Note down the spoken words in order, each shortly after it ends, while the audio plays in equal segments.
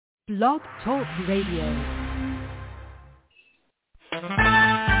Blog Talk Radio.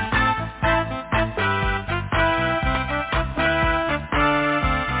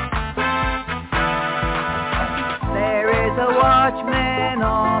 Watchman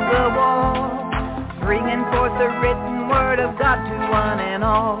on the wall, bringing forth the written word of God to one and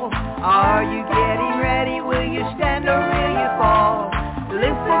all. Are you getting ready? Will you stand or will you fall?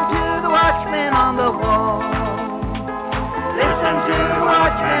 Listen to the watchman on the wall. Listen to the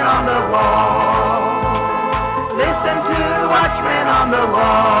watchman on the wall. Listen to the watchman on the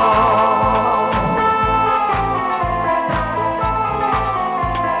wall.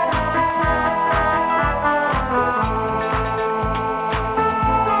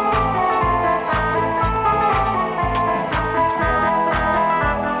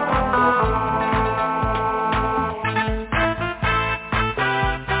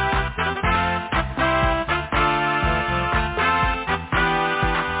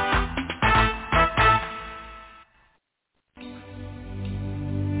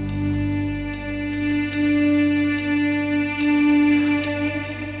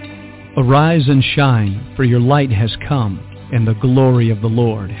 Arise and shine, for your light has come, and the glory of the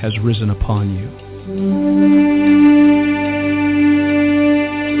Lord has risen upon you.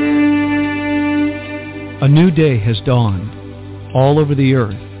 A new day has dawned. All over the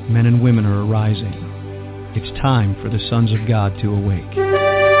earth, men and women are arising. It's time for the sons of God to awake.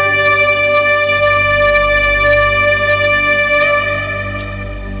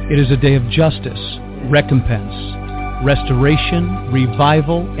 It is a day of justice, recompense, restoration,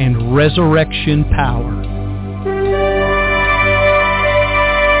 revival, and resurrection power.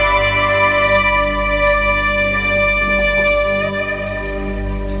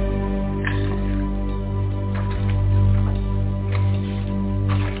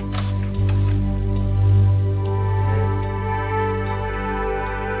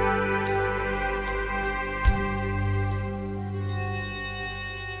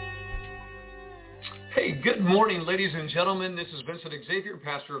 Good morning, ladies and gentlemen. This is Vincent Xavier,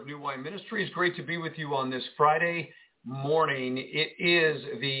 pastor of New Wine Ministries. Great to be with you on this Friday morning. It is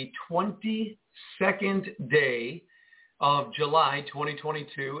the 22nd day of July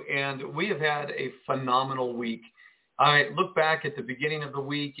 2022, and we have had a phenomenal week. I look back at the beginning of the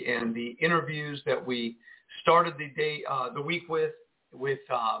week and the interviews that we started the week with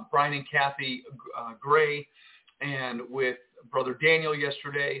Brian and Kathy Gray and with Brother Daniel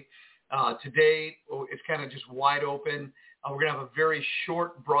yesterday. Today, it's kind of just wide open. We're going to have a very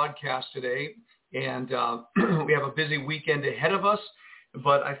short broadcast today, and we have a busy weekend ahead of us.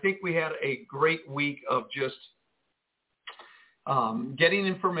 But I think we had a great week of just getting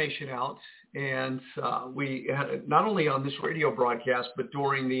information out. And we had, not only on this radio broadcast, but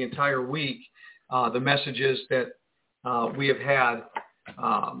during the entire week, the messages that we have had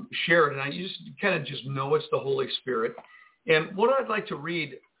shared. And I just kind of just know it's the Holy Spirit. And what I'd like to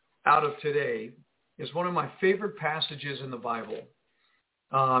read out of today is one of my favorite passages in the Bible.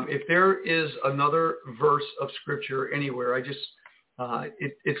 If there is another verse of Scripture anywhere,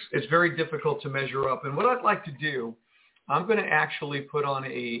 it's very difficult to measure up. And what I'd like to do, I'm going to actually put on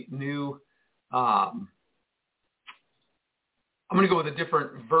a new, I'm going to go with a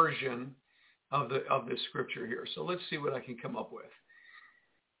different version of this Scripture here. So let's see what I can come up with.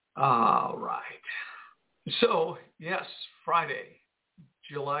 All right. So yes, Friday,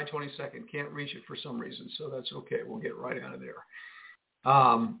 July 22nd. Can't reach it for some reason, so that's okay. We'll get right out of there.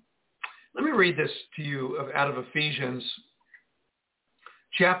 Let me read this to you out of Ephesians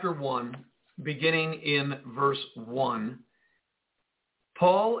chapter 1, beginning in verse 1.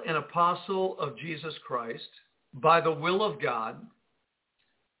 Paul, an apostle of Jesus Christ, by the will of God,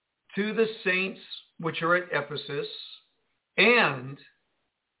 to the saints which are at Ephesus, and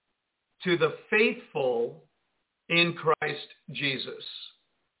to the faithful in Christ Jesus.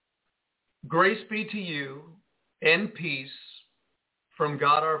 Grace be to you and peace from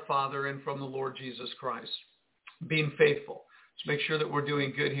God our Father and from the Lord Jesus Christ. Being faithful. Let's make sure that we're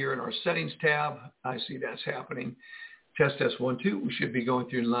doing good here in our settings tab. I see that's happening. Test 1 2. We should be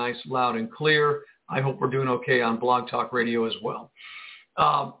going through nice, loud, and clear. I hope we're doing okay on Blog Talk Radio as well.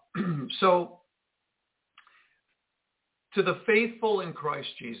 So, to the faithful in Christ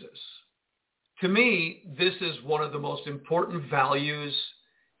Jesus. To me, this is one of the most important values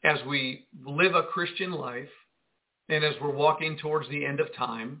as we live a Christian life and as we're walking towards the end of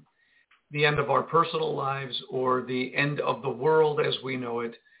time, the end of our personal lives or the end of the world as we know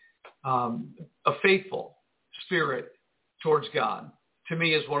it, a faithful spirit towards God, to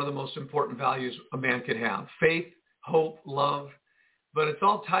me, is one of the most important values a man could have. Faith, hope, love, but it's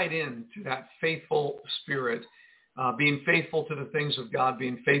all tied in to that faithful spirit being faithful to the things of God,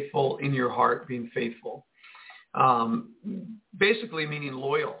 being faithful in your heart, being faithful. Basically meaning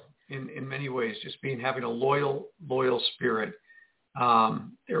loyal in many ways, just having a loyal spirit.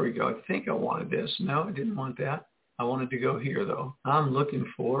 There we go. I think I wanted this. No, I didn't want that. I wanted to go here, though. I'm looking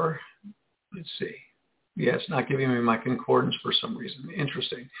for, let's see. Yeah, it's not giving me my concordance for some reason.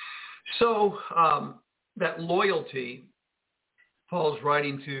 Interesting. So that loyalty, Paul's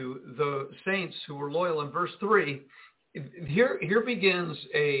writing to the saints who were loyal. In verse 3, here begins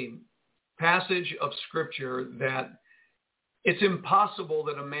a passage of Scripture that it's impossible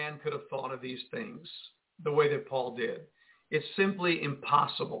that a man could have thought of these things the way that Paul did. It's simply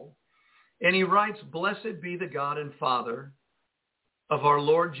impossible. And he writes, "Blessed be the God and Father of our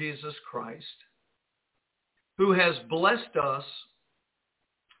Lord Jesus Christ, who has blessed us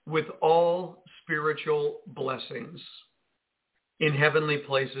with all spiritual blessings in heavenly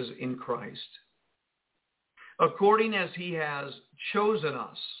places in Christ, according as he has chosen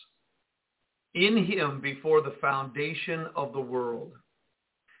us in him before the foundation of the world,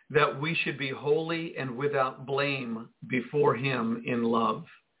 that we should be holy and without blame before him in love."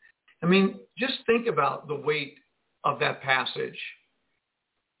 I mean, just think about the weight of that passage.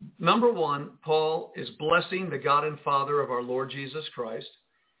 Number one, Paul is blessing the God and Father of our Lord Jesus Christ,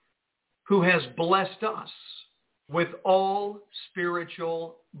 who has blessed us with all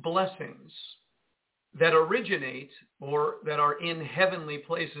spiritual blessings that originate or that are in heavenly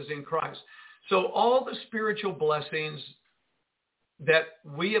places in Christ. So all the spiritual blessings that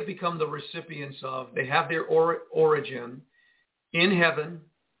we have become the recipients of, they have their origin in heaven.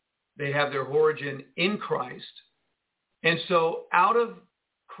 They have their origin in Christ. And so out of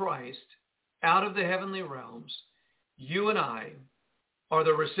Christ, out of the heavenly realms, you and I are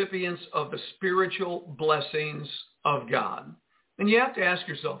the recipients of the spiritual blessings of God. And you have to ask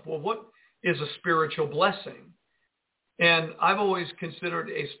yourself, well, what is a spiritual blessing? And I've always considered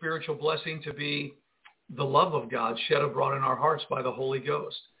a spiritual blessing to be the love of God shed abroad in our hearts by the Holy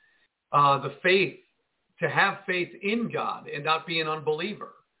Ghost. The faith, to have faith in God and not be an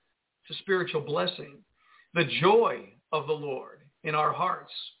unbeliever. It's a spiritual blessing. The joy of the Lord in our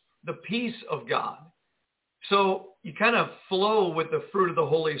hearts. The peace of God. So you kind of flow with the fruit of the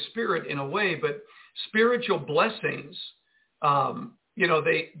Holy Spirit in a way, but spiritual blessings,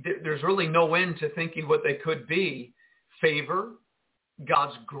 there's really no end to thinking what they could be. Favor,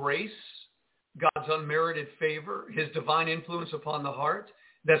 God's grace, God's unmerited favor, his divine influence upon the heart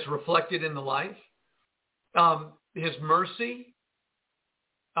that's reflected in the life, his mercy.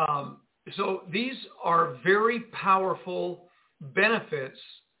 So these are very powerful benefits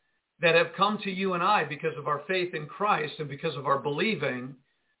that have come to you and I because of our faith in Christ and because of our believing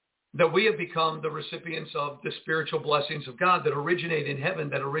that we have become the recipients of the spiritual blessings of God that originate in heaven,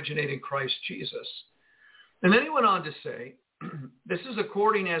 that originate in Christ Jesus. And then he went on to say, this is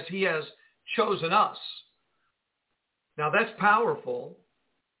according as he has chosen us. Now that's powerful.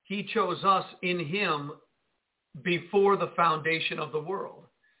 He chose us in him before the foundation of the world.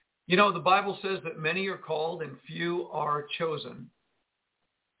 You know, the Bible says that many are called and few are chosen.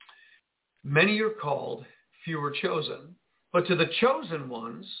 Many are called, few are chosen. But to the chosen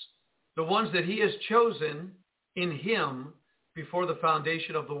ones, the ones that he has chosen in him before the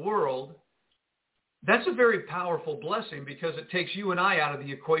foundation of the world, that's a very powerful blessing because it takes you and I out of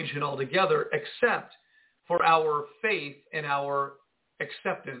the equation altogether, except for our faith and our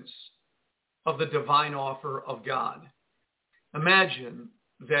acceptance of the divine offer of God. Imagine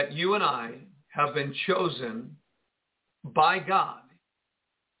that you and I have been chosen by God.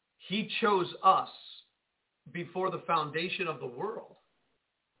 He chose us before the foundation of the world.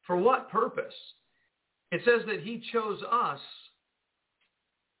 For what purpose? It says that he chose us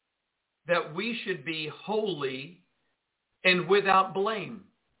that we should be holy and without blame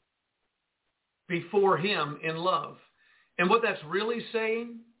before him in love. And what that's really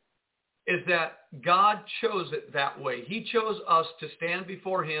saying is that God chose it that way. He chose us to stand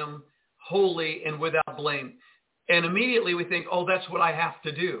before him holy and without blame. And immediately we think, oh, that's what I have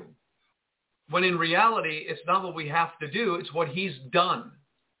to do. When in reality, it's not what we have to do. It's what he's done.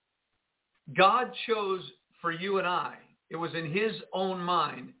 God chose for you and I. It was in his own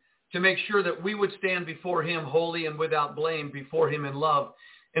mind to make sure that we would stand before him holy and without blame before him in love.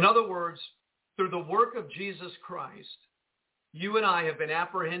 In other words, through the work of Jesus Christ, you and I have been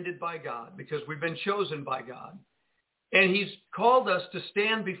apprehended by God because we've been chosen by God. And he's called us to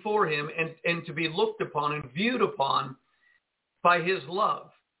stand before him and to be looked upon and viewed upon by his love.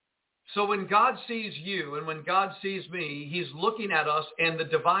 So when God sees you and when God sees me, he's looking at us, and the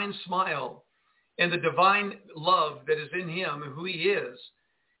divine smile and the divine love that is in him and who he is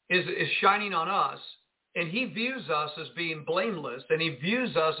shining on us. And he views us as being blameless, and he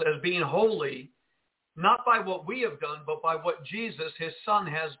views us as being holy, not by what we have done, but by what Jesus, his son,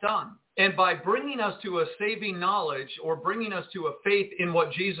 has done. And by bringing us to a saving knowledge or bringing us to a faith in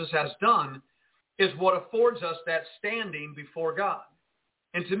what Jesus has done is what affords us that standing before God.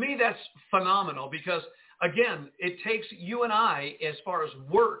 And to me, that's phenomenal because, again, it takes you and I, as far as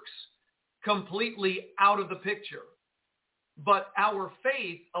works, completely out of the picture. But our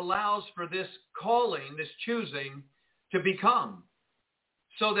faith allows for this calling, this choosing, to become,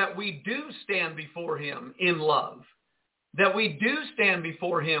 so that we do stand before him in love, that we do stand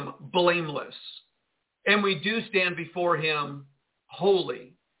before him blameless, and we do stand before him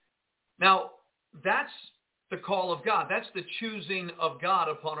holy. Now, that's the call of God. That's the choosing of God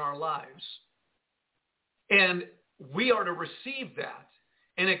upon our lives. And we are to receive that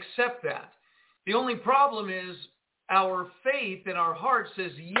and accept that. The only problem is our faith in our heart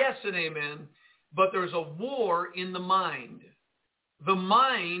says yes and amen, but there's a war in the mind. The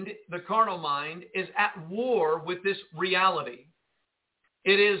mind, the carnal mind, is at war with this reality.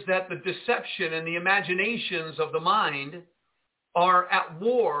 It is that the deception and the imaginations of the mind are at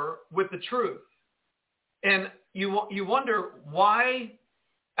war with the truth. And you wonder why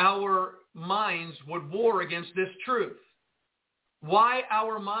our minds would war against this truth. Why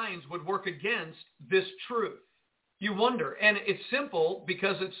our minds would work against this truth. You wonder. And it's simple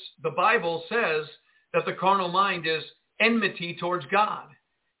because the Bible says that the carnal mind is enmity towards God.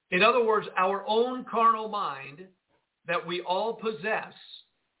 In other words, our own carnal mind that we all possess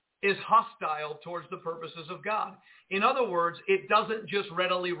is hostile towards the purposes of God. In other words, it doesn't just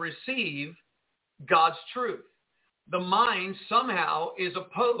readily receive God's truth. The mind somehow is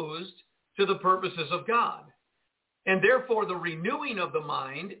opposed to the purposes of God. And therefore, the renewing of the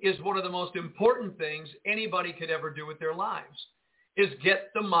mind is one of the most important things anybody could ever do with their lives, is get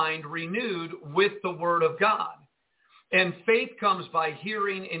the mind renewed with the Word of God. And faith comes by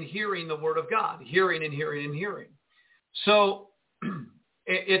hearing and hearing the Word of God, hearing and hearing and hearing. So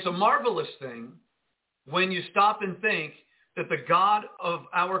it's a marvelous thing when you stop and think that the God of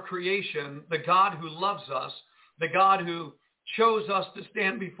our creation, the God who loves us, the God who chose us to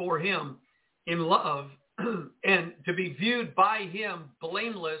stand before him in love and to be viewed by him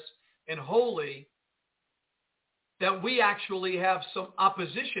blameless and holy, that we actually have some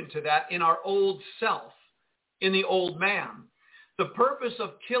opposition to that in our old self, in the old man. The purpose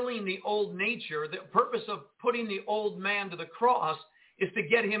of killing the old nature, the purpose of putting the old man to the cross is to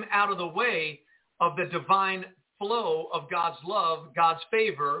get him out of the way of the divine flow of God's love, God's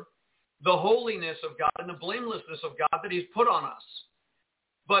favor, the holiness of God, and the blamelessness of God that he's put on us.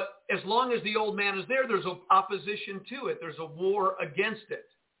 But as long as the old man is there, there's an opposition to it. There's a war against it.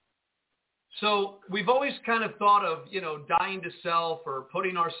 So we've always kind of thought of, dying to self or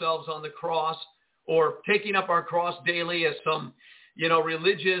putting ourselves on the cross or taking up our cross daily as some,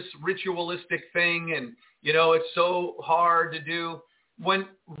 religious, ritualistic thing. And, it's so hard to do. When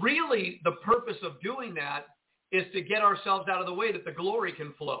really the purpose of doing that is to get ourselves out of the way that the glory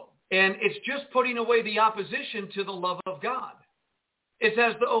can flow. And it's just putting away the opposition to the love of God. It's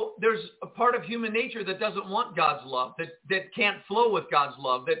as though there's a part of human nature that doesn't want God's love, that can't flow with God's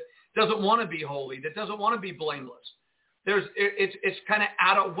love, that doesn't want to be holy, that doesn't want to be blameless. It's kind of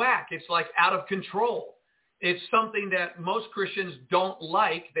out of whack. It's like out of control. It's something that most Christians don't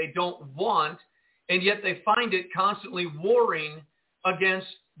like, they don't want, and yet they find it constantly warring against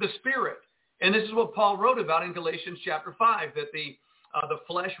the Spirit. And this is what Paul wrote about in Galatians chapter 5, that the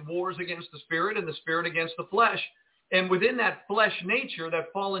flesh wars against the Spirit and the Spirit against the flesh. And within that flesh nature,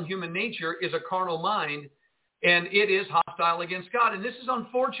 that fallen human nature, is a carnal mind, and it is hostile against God. And this is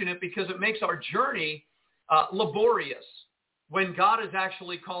unfortunate because it makes our journey laborious when God is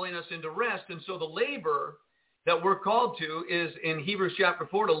actually calling us into rest. And so the labor that we're called to is in Hebrews chapter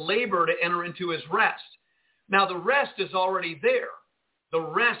 4, to labor to enter into his rest. Now, the rest is already there. The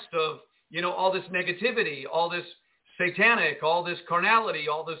rest of, all this negativity, all this satanic, all this carnality,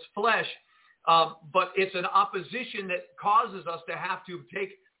 all this flesh. But it's an opposition that causes us to have to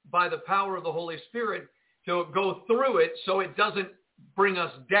take, by the power of the Holy Spirit, to go through it so it doesn't bring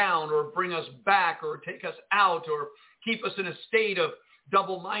us down or bring us back or take us out or keep us in a state of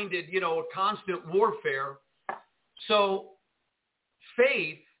double-minded, constant warfare. So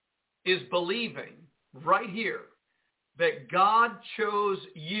faith is believing right here that God chose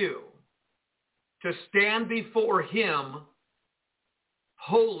you to stand before him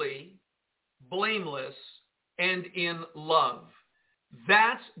holy, blameless, and in love.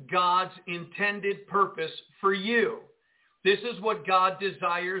 That's God's intended purpose for you. This is what God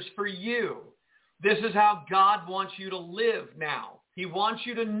desires for you. This is how God wants you to live now. He wants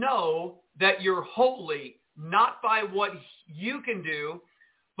you to know that you're holy, not by what you can do,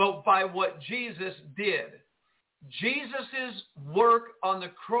 but by what Jesus did. Jesus' work on the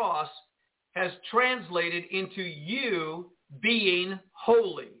cross has translated into you being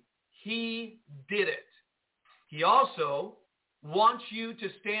holy. He did it. He also wants you to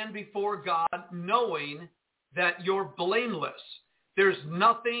stand before God knowing that you're blameless. There's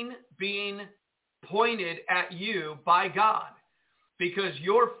nothing being pointed at you by God, because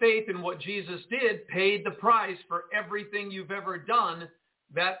your faith in what Jesus did paid the price for everything you've ever done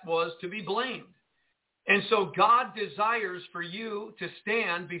that was to be blamed. And so God desires for you to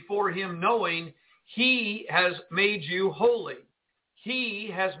stand before him knowing he has made you holy.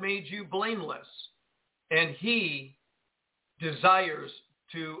 He has made you blameless. And he desires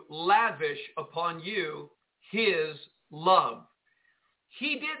to lavish upon you his love.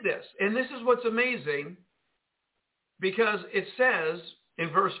 He did this. And this is what's amazing, because it says in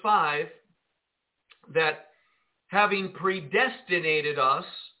verse 5 that having predestinated us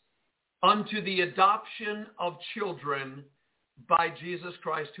unto the adoption of children by Jesus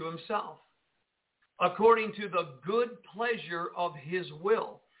Christ to himself, according to the good pleasure of his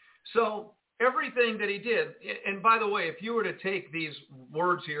will. So everything that he did, and by the way, if you were to take these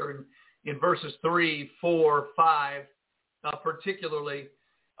words here in verses 3, 4, 5, particularly,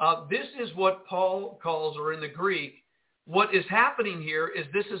 this is what Paul calls, or in the Greek, what is happening here is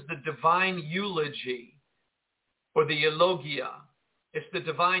this is the divine eulogy, or the eulogia. It's the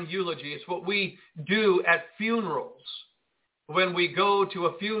divine eulogy. It's what we do at funerals. When we go to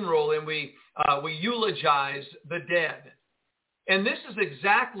a funeral and we eulogize the dead. And this is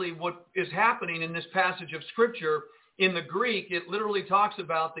exactly what is happening in this passage of Scripture. In the Greek, it literally talks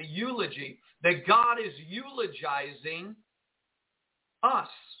about the eulogy, that God is eulogizing us.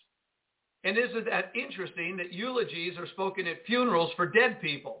 And isn't that interesting that eulogies are spoken at funerals for dead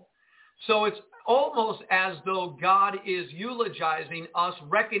people? So it's almost as though God is eulogizing us,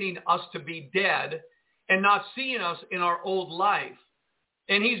 reckoning us to be dead, and not seeing us in our old life.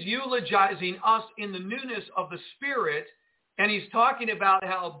 And he's eulogizing us in the newness of the Spirit, and he's talking about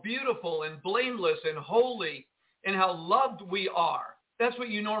how beautiful and blameless and holy and how loved we are. That's what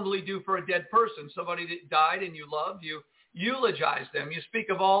you normally do for a dead person. Somebody that died and you loved, you eulogize them. You speak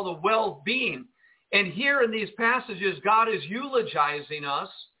of all the well-being. And here in these passages, God is eulogizing us,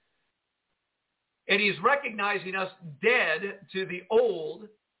 and he's recognizing us dead to the old,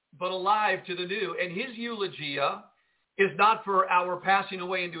 but alive to the new. And his eulogia is not for our passing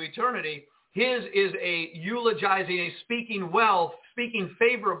away into eternity. His is a eulogizing, a speaking well, speaking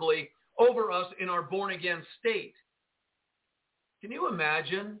favorably over us in our born-again state. Can you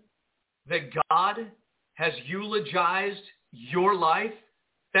imagine that God has eulogized your life,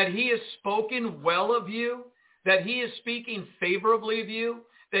 that he has spoken well of you, that he is speaking favorably of you,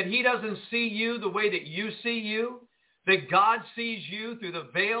 that he doesn't see you the way that you see you, that God sees you through the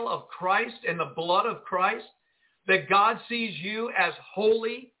veil of Christ and the blood of Christ, that God sees you as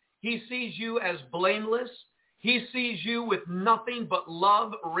holy, he sees you as blameless, he sees you with nothing but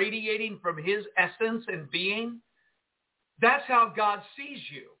love radiating from his essence and being. That's how God sees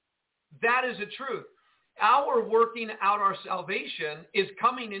you. That is the truth. Our working out our salvation is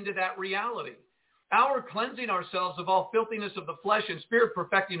coming into that reality. Our cleansing ourselves of all filthiness of the flesh and spirit,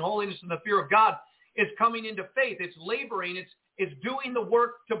 perfecting holiness in the fear of God, is coming into faith. It's laboring. It's doing the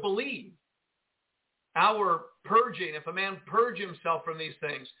work to believe. Our purging, if a man purge himself from these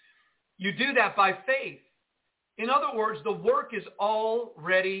things, you do that by faith. In other words, the work is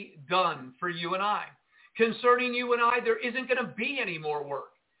already done for you and I. Concerning you and I, there isn't going to be any more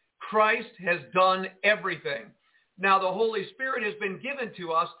work. Christ has done everything. Now, the Holy Spirit has been given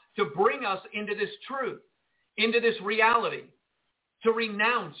to us to bring us into this truth, into this reality, to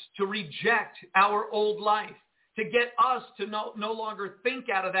renounce, to reject our old life, to get us to no longer think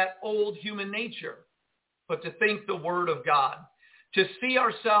out of that old human nature, but to think the Word of God, to see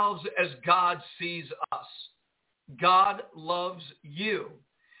ourselves as God sees us. God loves you.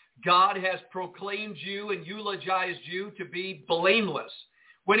 God has proclaimed you and eulogized you to be blameless.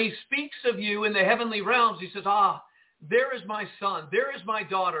 When he speaks of you in the heavenly realms, he says, there is my son, there is my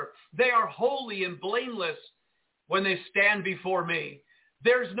daughter. They are holy and blameless when they stand before me.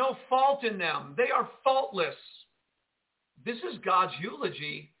 There's no fault in them. They are faultless. This is God's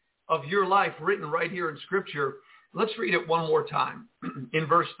eulogy of your life written right here in Scripture. Let's read it one more time in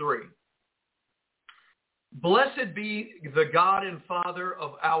verse 3. Blessed be the God and Father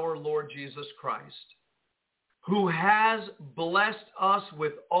of our Lord Jesus Christ, who has blessed us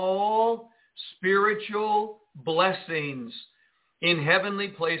with all spiritual blessings in heavenly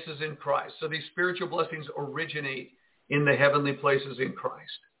places in Christ. So these spiritual blessings originate in the heavenly places in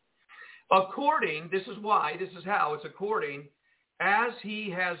Christ. According, this is why, this is how, it's according, as he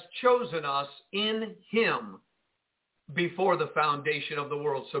has chosen us in him before the foundation of the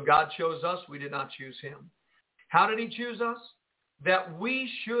world. So God chose us, we did not choose him. How did he choose us? That we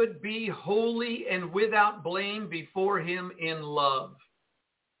should be holy and without blame before him in love.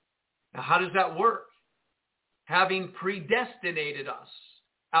 Now, how does that work? Having predestinated us,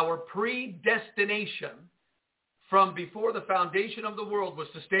 our predestination from before the foundation of the world was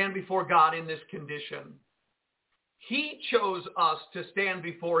to stand before God in this condition. He chose us to stand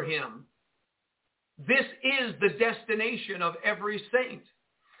before him. This is the destination of every saint.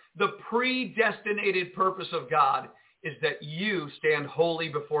 The predestinated purpose of God is that you stand holy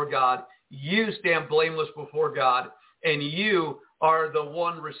before God, you stand blameless before God, and you are the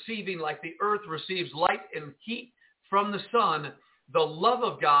one receiving, like the earth receives light and heat from the sun, the love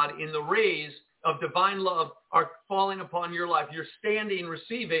of God in the rays of divine love are falling upon your life. You're standing,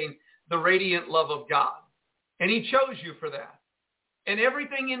 receiving the radiant love of God. And he chose you for that. And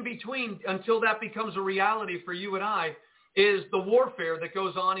everything in between, until that becomes a reality for you and I, is the warfare that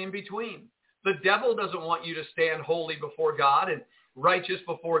goes on in between. The devil doesn't want you to stand holy before God and righteous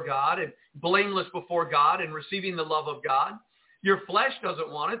before God and blameless before God and receiving the love of God. Your flesh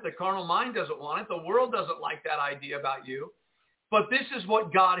doesn't want it. The carnal mind doesn't want it. The world doesn't like that idea about you. But this is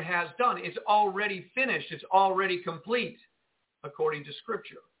what God has done. It's already finished. It's already complete, according to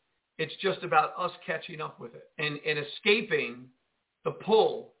Scripture. It's just about us catching up with it and escaping the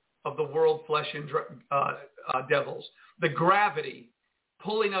pull of the world, flesh, and devils. The gravity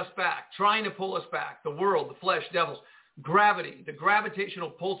pulling us back, trying to pull us back. The world, the flesh, devils. Gravity, the gravitational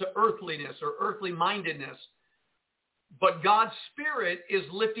pull to earthliness or earthly mindedness. But God's Spirit is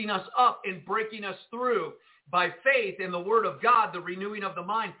lifting us up and breaking us through by faith in the Word of God, the renewing of the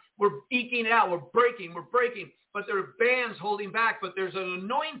mind. We're eking it out. We're breaking. But there are bands holding back. But there's an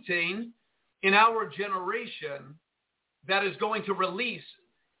anointing in our generation that is going to release.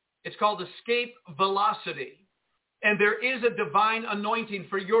 It's called escape velocity. And there is a divine anointing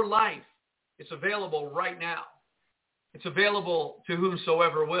for your life. It's available right now. It's available to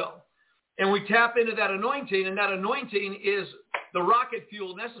whomsoever will. And we tap into that anointing, and that anointing is the rocket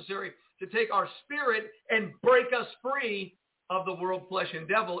fuel necessary to take our spirit and break us free of the world, flesh, and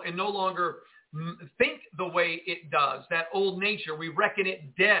devil, and no longer think the way it does, that old nature. We reckon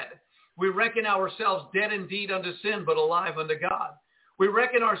it dead. We reckon ourselves dead indeed unto sin, but alive unto God. We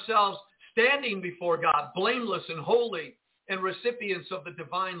reckon ourselves standing before God, blameless and holy, and recipients of the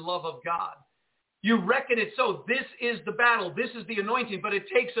divine love of God. You reckon it so. This is the battle. This is the anointing. But it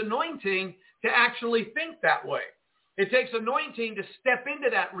takes anointing to actually think that way. It takes anointing to step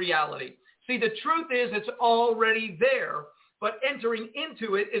into that reality. See, the truth is it's already there, but entering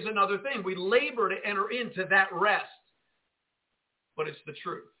into it is another thing. We labor to enter into that rest, but it's the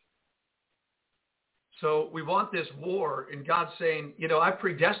truth. So we want this war, and God's saying, I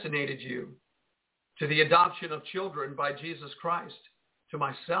predestinated you to the adoption of children by Jesus Christ to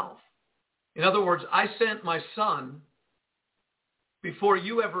myself. In other words, I sent my son before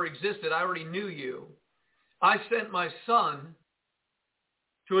you ever existed. I already knew you. I sent my son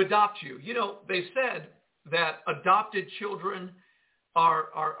to adopt you. They said that adopted children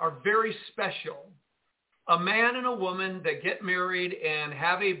are very special. A man and a woman that get married and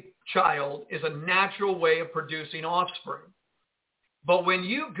have a child is a natural way of producing offspring. But when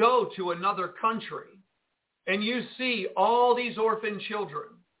you go to another country and you see all these orphan children,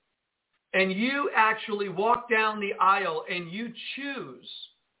 and you actually walk down the aisle and you choose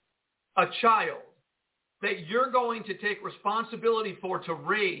a child that you're going to take responsibility for to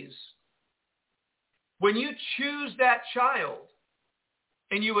raise, when you choose that child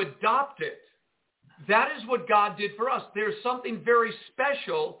and you adopt it, that is what God did for us. There's something very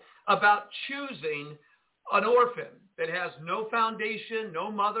special about choosing an orphan that has no foundation,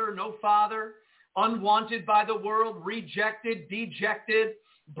 no mother, no father, unwanted by the world, rejected, dejected,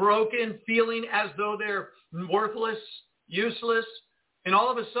 broken, feeling as though they're worthless, useless. And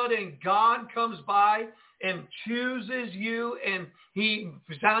all of a sudden, God comes by and chooses you, and he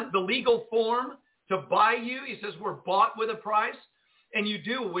found the legal form to buy you. He says, we're bought with a price. And you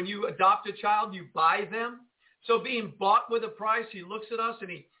do. When you adopt a child, you buy them. So being bought with a price, he looks at us and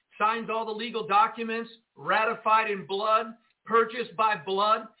he signs all the legal documents, ratified in blood, purchased by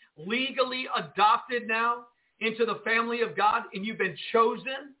blood, legally adopted now into the family of God, and you've been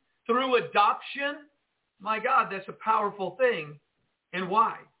chosen through adoption. My God, that's a powerful thing. And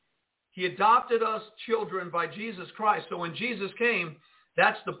why? He adopted us children by Jesus Christ. So when Jesus came,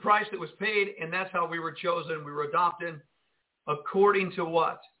 that's the price that was paid, and that's how we were chosen. We were adopted according to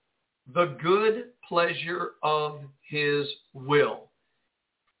what? The good pleasure of his will.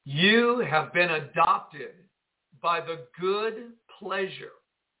 You have been adopted by the good pleasure.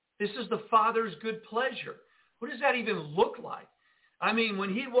 This is the Father's good pleasure. What does that even look like? I mean,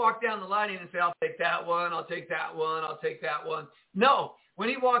 when he walked down the line, he didn't say, I'll take that one, I'll take that one, I'll take that one. No, when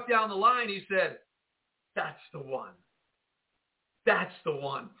he walked down the line, he said, that's the one. That's the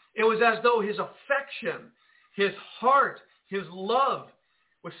one. It was as though his affection, his heart, his love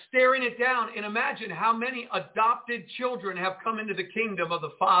was staring it down. And imagine how many adopted children have come into the kingdom of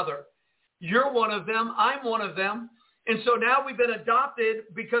the Father. You're one of them. I'm one of them. And so now we've been adopted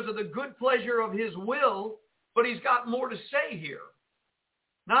because of the good pleasure of his will, but he's got more to say here.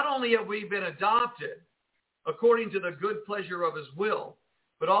 Not only have we been adopted according to the good pleasure of his will,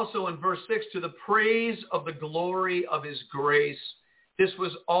 but also in verse 6, to the praise of the glory of his grace. This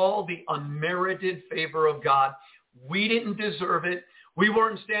was all the unmerited favor of God. We didn't deserve it. We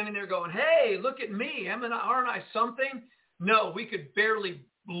weren't standing there going, hey, look at me. Aren't I something? No, we could barely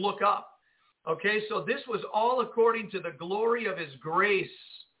look up. Okay, so this was all according to the glory of his grace.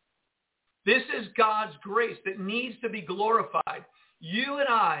 This is God's grace that needs to be glorified. You and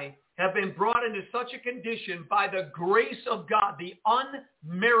I have been brought into such a condition by the grace of God, the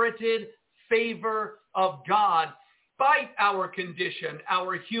unmerited favor of God, despite our condition,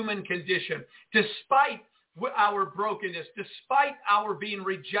 our human condition, despite our brokenness, despite our being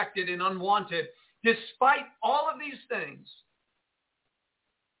rejected and unwanted, despite all of these things.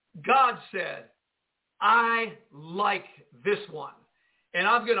 God said, I like this one, and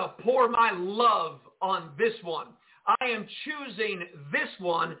I'm going to pour my love on this one. I am choosing this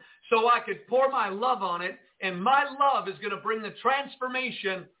one so I could pour my love on it, and my love is going to bring the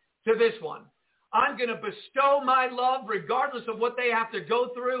transformation to this one. I'm going to bestow my love regardless of what they have to go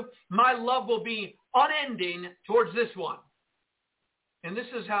through. My love will be unending towards this one. And this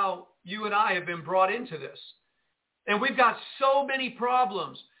is how you and I have been brought into this. And we've got so many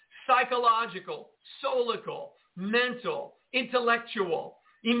problems. Psychological, solical, mental, intellectual,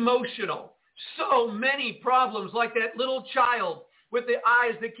 emotional. So many problems, like that little child with the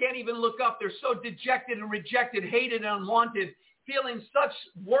eyes that can't even look up. They're so dejected and rejected, hated and unwanted, feeling such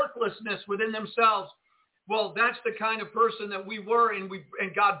worthlessness within themselves. Well, that's the kind of person that we were, and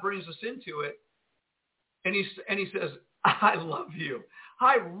God brings us into it. And he says, I love you.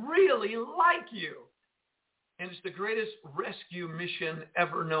 I really like you. And it's the greatest rescue mission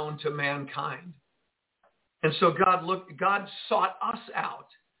ever known to mankind. And so God sought us out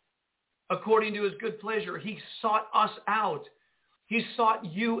according to his good pleasure. He sought us out. He sought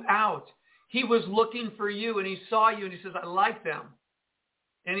you out. He was looking for you, and he saw you, and he says, I like them.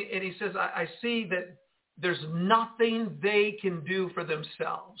 And he says, I see that there's nothing they can do for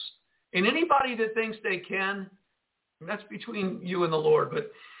themselves. And anybody that thinks they can, that's between you and the Lord. But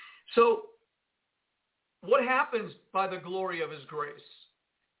so what happens by the glory of his grace?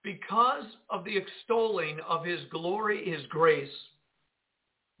 Because of the extolling of his glory, his grace,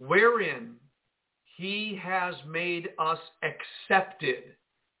 wherein he has made us accepted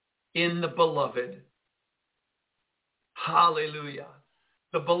in the beloved. Hallelujah.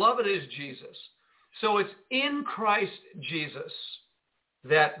 The beloved is Jesus. So it's in Christ Jesus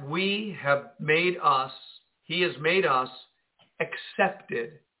that he has made us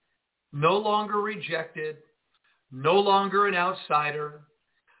accepted. No longer rejected, no longer an outsider,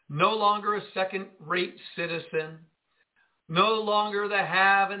 no longer a second-rate citizen, no longer the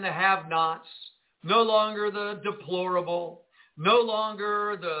have and the have-nots, no longer the deplorable, no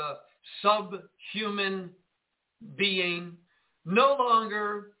longer the subhuman being, no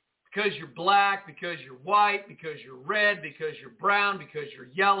longer because you're black, because you're white, because you're red, because you're brown, because you're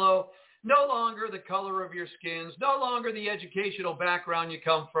yellow, no longer the color of your skins, no longer the educational background you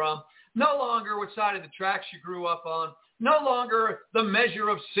come from, no longer what side of the tracks you grew up on, no longer the measure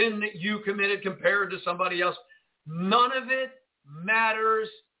of sin that you committed compared to somebody else. None of it matters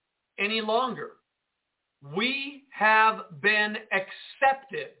any longer. We have been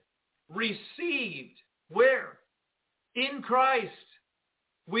accepted, received. Where? In Christ.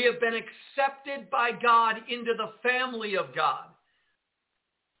 We have been accepted by God into the family of God.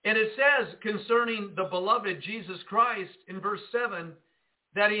 And it says concerning the beloved Jesus Christ in verse 7,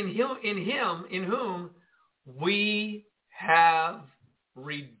 that in whom we have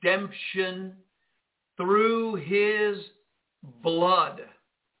redemption through his blood,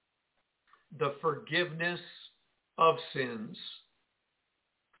 the forgiveness of sins,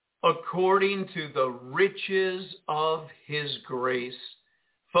 according to the riches of his grace.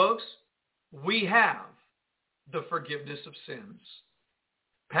 Folks, we have the forgiveness of sins.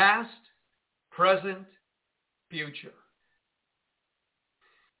 Past, present, future.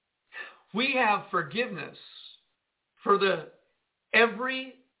 We have forgiveness for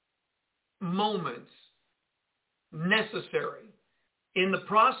every moments necessary in the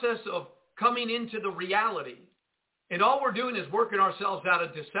process of coming into the reality. And all we're doing is working ourselves out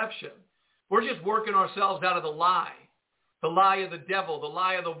of deception. We're just working ourselves out of the lie of the devil, the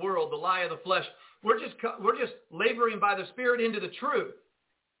lie of the world, the lie of the flesh. We're just laboring by the Spirit into the truth.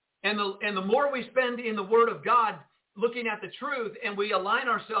 And the more we spend in the Word of God looking at the truth, and we align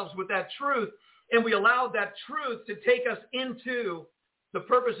ourselves with that truth, and we allow that truth to take us into the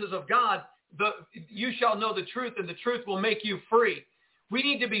purposes of God, you shall know the truth, and the truth will make you free. We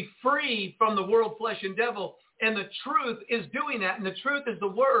need to be free from the world, flesh, and devil, and the truth is doing that, and the truth is the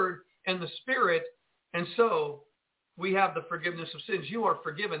Word and the Spirit, and so we have the forgiveness of sins. You are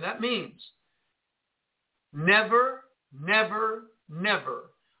forgiven. That means never, never,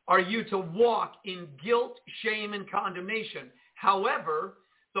 never are you to walk in guilt, shame, and condemnation. However,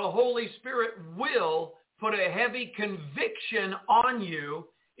 the Holy Spirit will put a heavy conviction on you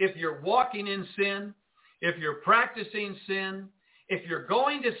if you're walking in sin, if you're practicing sin, if you're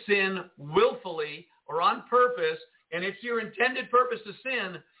going to sin willfully or on purpose, and it's your intended purpose to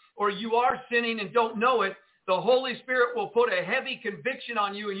sin, or you are sinning and don't know it, the Holy Spirit will put a heavy conviction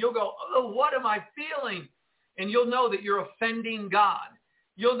on you, and you'll go, oh, what am I feeling? And you'll know that you're offending God.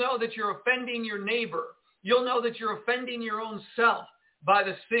 You'll know that you're offending your neighbor. You'll know that you're offending your own self by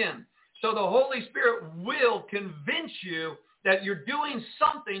the sin. So the Holy Spirit will convince you that you're doing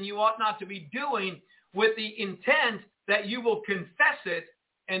something you ought not to be doing, with the intent that you will confess it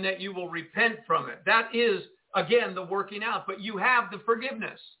and that you will repent from it. That is, again, the working out. But you have the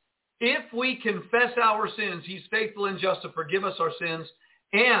forgiveness. If we confess our sins, he's faithful and just to forgive us our sins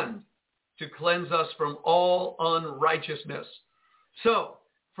and to cleanse us from all unrighteousness. So,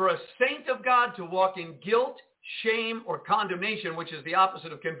 for a saint of God to walk in guilt, shame, or condemnation, which is the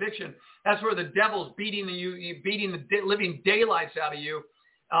opposite of conviction, that's where the devil's beating the living daylights out of you,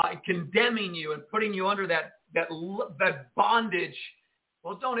 condemning you and putting you under that bondage.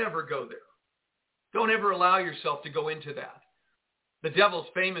 Well, don't ever go there. Don't ever allow yourself to go into that. The devil's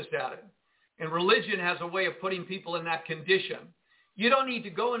famous at it. And religion has a way of putting people in that condition. You don't need to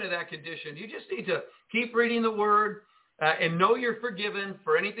go into that condition. You just need to keep reading the Word and know you're forgiven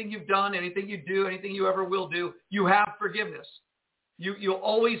for anything you've done, anything you do, anything you ever will do. You have forgiveness. You'll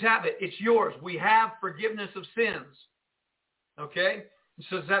always have it. It's yours. We have forgiveness of sins. Okay?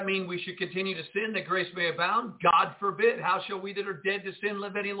 So does that mean we should continue to sin that grace may abound? God forbid. How shall we that are dead to sin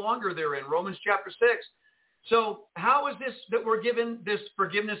live any longer therein? Romans chapter 6. So how is this that we're given this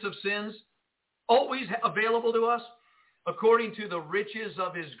forgiveness of sins always available to us? According to the riches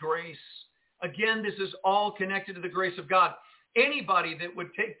of his grace. Again, this is all connected to the grace of God. Anybody that would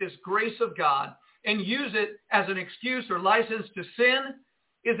take this grace of God and use it as an excuse or license to sin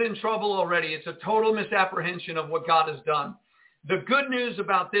is in trouble already. It's a total misapprehension of what God has done. The good news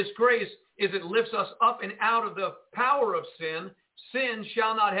about this grace is it lifts us up and out of the power of sin. Sin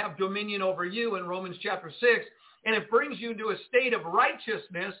shall not have dominion over you in Romans chapter 6. And it brings you into a state of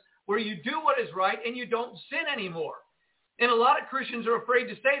righteousness where you do what is right and you don't sin anymore. And a lot of Christians are afraid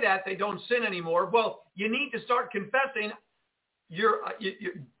to say that they don't sin anymore. Well, you need to start confessing you're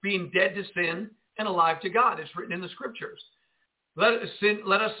being dead to sin and alive to God. It's written in the Scriptures. Let us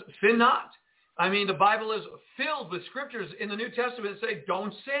sin not. I mean, the Bible is filled with Scriptures in the New Testament that say,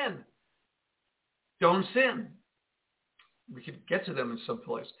 don't sin. Don't sin. We could get to them in some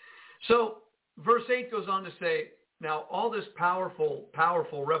place. So verse 8 goes on to say, now all this powerful,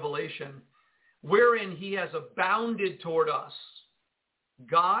 powerful revelation wherein he has abounded toward us.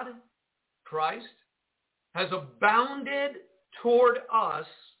 God, Christ, has abounded toward us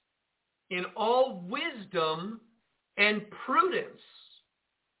in all wisdom and prudence.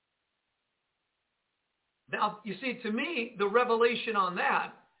 Now, you see, to me, the revelation on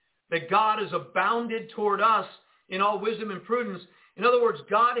that God has abounded toward us in all wisdom and prudence. In other words,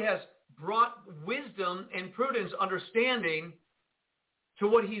 God has brought wisdom and prudence, understanding to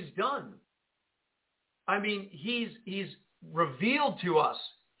what he's done. I mean, he's revealed to us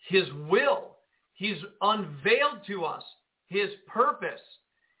his will. He's unveiled to us his purpose.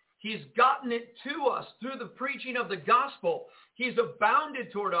 He's gotten it to us through the preaching of the gospel. He's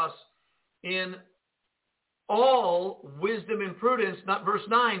abounded toward us in all wisdom and prudence. Not verse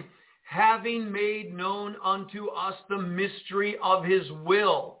 9, having made known unto us the mystery of his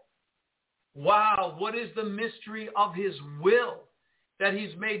will. Wow, what is the mystery of his will that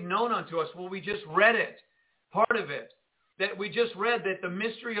he's made known unto us? Well, we just read it, part of it. That we just read that the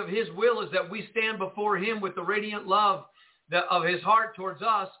mystery of his will is that we stand before him with the radiant love of his heart towards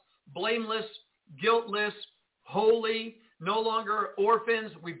us, blameless, guiltless, holy, no longer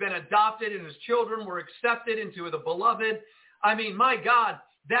orphans. We've been adopted and as children. We're accepted into the beloved. I mean, my God,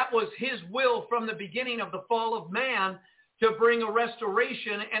 that was his will from the beginning of the fall of man, to bring a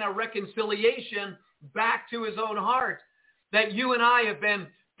restoration and a reconciliation back to his own heart. That you and I have been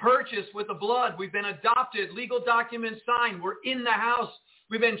purchased with the blood. We've been adopted, legal documents signed. We're in the house.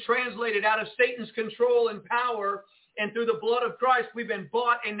 We've been translated out of Satan's control and power. And through the blood of Christ, we've been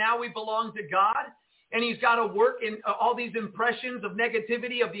bought, and now we belong to God. And he's got to work in all these impressions of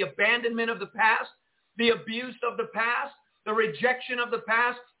negativity, of the abandonment of the past, the abuse of the past, the rejection of the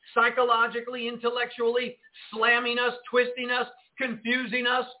past, psychologically, intellectually, slamming us, twisting us, confusing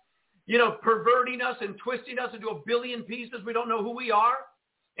us, perverting us and twisting us into a billion pieces. We don't know who we are.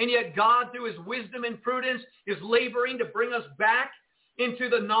 And yet God, through his wisdom and prudence, is laboring to bring us back into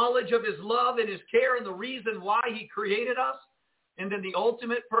the knowledge of his love and his care and the reason why he created us. And then the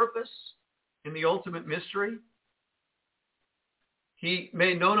ultimate purpose and the ultimate mystery. He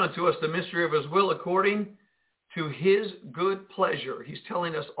made known unto us the mystery of his will according to his good pleasure. He's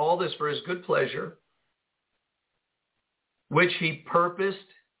telling us all this for his good pleasure, which he purposed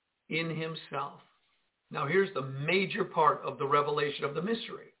in himself. Now here's the major part of the revelation of the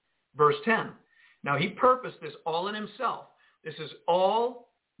mystery. Verse 10. Now he purposed this all in himself. This is all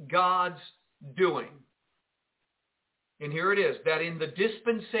God's doing. And here it is, that in the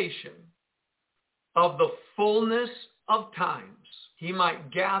dispensation of the fullness of times, he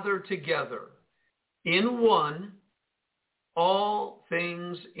might gather together in one all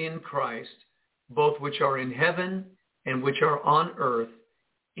things in Christ, both which are in heaven and which are on earth,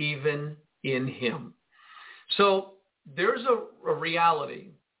 even in him. So there's a reality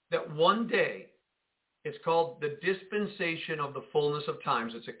that one day, it's called the dispensation of the fullness of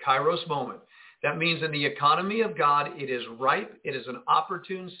times. It's a kairos moment. That means in the economy of God, it is ripe. It is an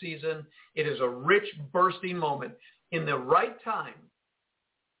opportune season. It is a rich, bursting moment. In the right time,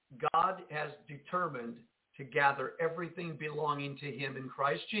 God has determined to gather everything belonging to him in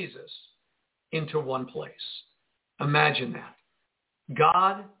Christ Jesus into one place. Imagine that.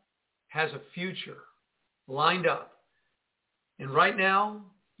 God has a future lined up. And right now,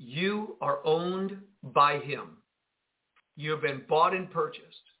 you are owned by him. You have been bought and purchased.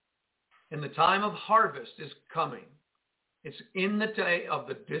 And the time of harvest is coming. It's in the day of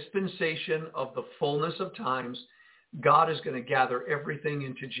the dispensation of the fullness of times. God is going to gather everything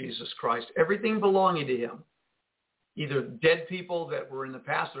into Jesus Christ, everything belonging to him. Either dead people that were in the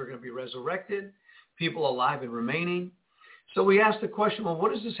past that are going to be resurrected, people alive and remaining. So we ask the question, well,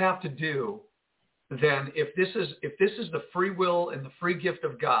 what does this have to do then if this is the free will and the free gift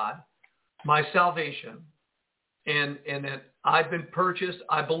of God, my salvation, and that I've been purchased,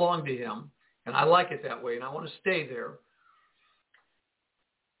 I belong to him, and I like it that way, and I want to stay there.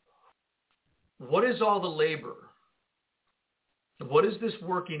 What is all the labor? What is this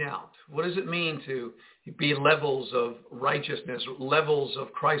working out? What does it mean to be levels of righteousness, levels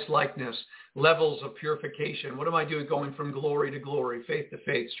of Christ-likeness, levels of purification? What am I doing going from glory to glory, faith to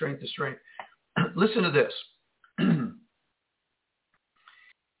faith, strength to strength? Listen to this.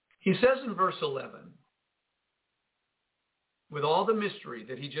 He says in verse 11, with all the mystery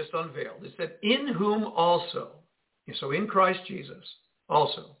that he just unveiled, it said, in whom also, so in Christ Jesus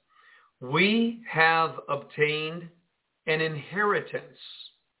also, we have obtained an inheritance.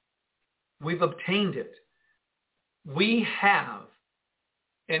 We've obtained it. We have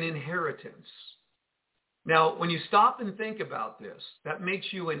an inheritance. Now, when you stop and think about this, that makes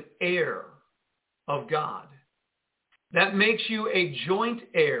you an heir of God. That makes you a joint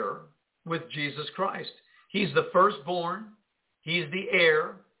heir with Jesus Christ. He's the firstborn. He's the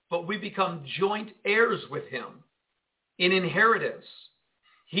heir, but we become joint heirs with him in inheritance.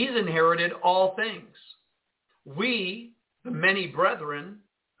 He's inherited all things. We, the many brethren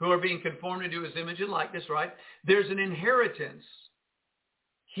who are being conformed into his image and likeness, right? There's an inheritance.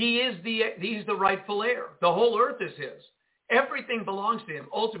 He's the rightful heir. The whole earth is his. Everything belongs to him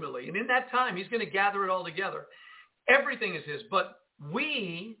ultimately. And in that time, he's going to gather it all together. Everything is his. But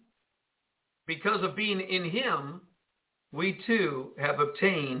we, because of being in him, we too have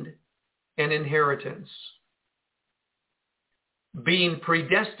obtained an inheritance. Being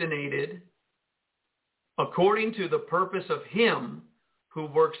predestinated according to the purpose of him who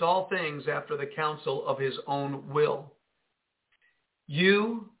works all things after the counsel of his own will.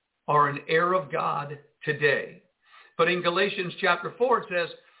 You are an heir of God today. But in Galatians chapter 4, it says,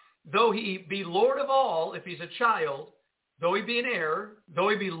 though he be Lord of all, if he's a child, though he be an heir, though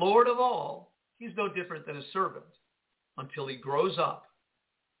he be Lord of all, he's no different than a servant until he grows up.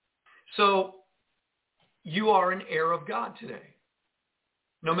 So you are an heir of God today.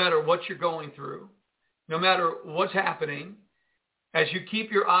 No matter what you're going through, no matter what's happening, as you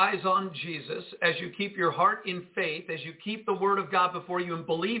keep your eyes on Jesus, as you keep your heart in faith, as you keep the Word of God before you and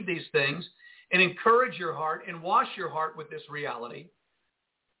believe these things and encourage your heart and wash your heart with this reality,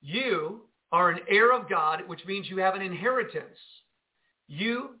 you are an heir of God, which means you have an inheritance.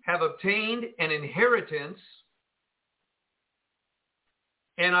 You have obtained an inheritance.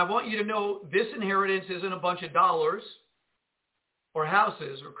 And I want you to know this inheritance isn't a bunch of dollars or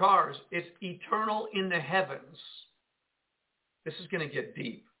houses or cars. It's eternal in the heavens. This is going to get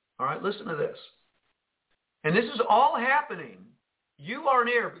deep. All right, listen to this. And this is all happening. You are an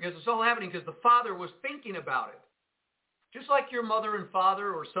heir because it's all happening because the Father was thinking about it. Just like your mother and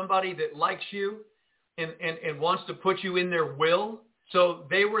father or somebody that likes you and wants to put you in their will. So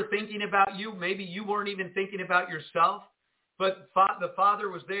they were thinking about you. Maybe you weren't even thinking about yourself. But the Father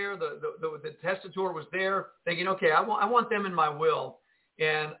was there. The testator was there thinking, okay, I want them in my will.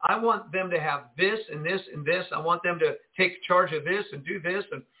 And I want them to have this and this and this. I want them to take charge of this and do this.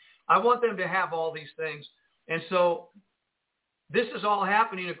 And I want them to have all these things. And so this is all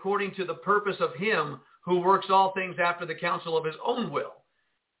happening according to the purpose of him who works all things after the counsel of his own will.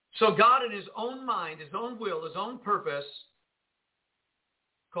 So God in his own mind, his own will, his own purpose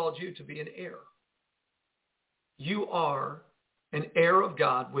called you to be an heir. You are an heir of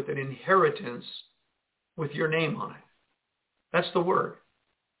God with an inheritance with your name on it. That's the word.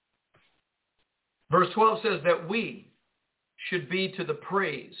 Verse 12 says that we should be to the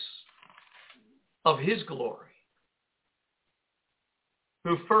praise of his glory,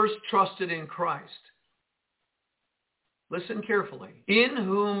 who first trusted in Christ. Listen carefully. In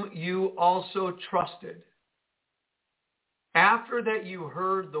whom you also trusted, after that you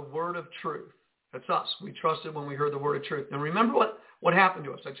heard the word of truth. That's us. We trusted when we heard the word of truth. Now remember what happened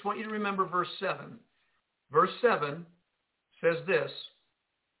to us. I just want you to remember verse 7. Verse 7 says this.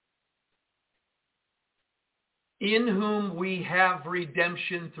 In whom we have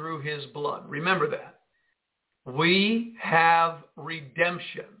redemption through his blood. Remember that. We have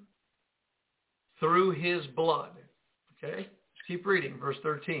redemption through his blood. Okay? Let's keep reading. Verse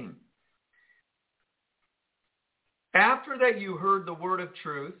 13. After that you heard the word of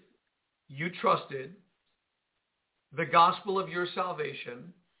truth, you trusted the gospel of your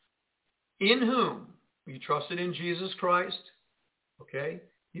salvation, in whom you trusted in Jesus Christ. Okay?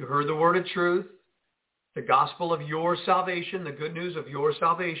 You heard the word of truth, the gospel of your salvation, the good news of your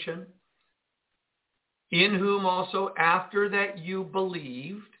salvation, in whom also after that you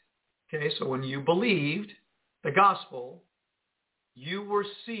believed. Okay, so when you believed the gospel, you were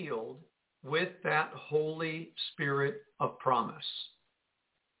sealed with that Holy Spirit of promise.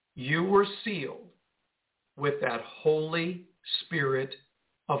 You were sealed with that Holy Spirit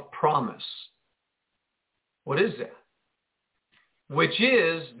of promise. What is that? Which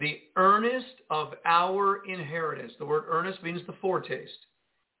is the earnest of our inheritance. The word earnest means the foretaste.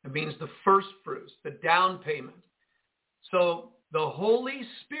 It means the first fruits, the down payment. So the Holy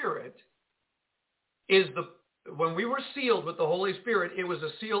Spirit is when we were sealed with the Holy Spirit, it was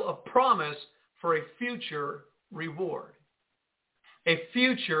a seal of promise for a future reward, a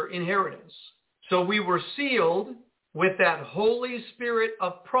future inheritance. So we were sealed with that Holy Spirit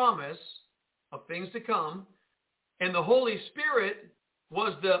of promise of things to come. And the Holy Spirit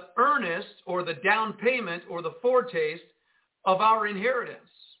was the earnest or the down payment or the foretaste of our inheritance,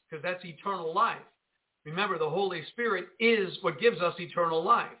 because that's eternal life. Remember, the Holy Spirit is what gives us eternal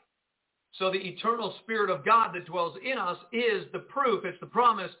life. So the eternal Spirit of God that dwells in us is the proof, it's the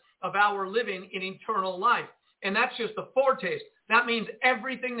promise of our living in eternal life. And that's just the foretaste. That means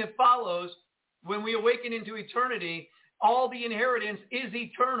everything that follows when we awaken into eternity, all the inheritance is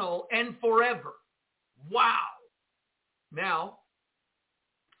eternal and forever. Wow. Now,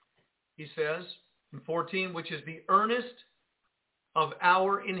 he says in 14, which is the earnest of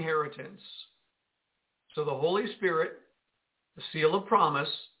our inheritance. So the Holy Spirit, the seal of promise,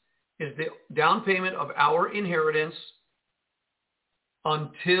 is the down payment of our inheritance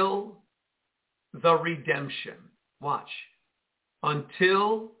until the redemption. Watch.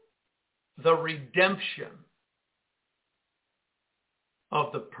 Until the redemption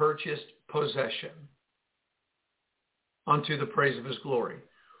of the purchased possession unto the praise of his glory.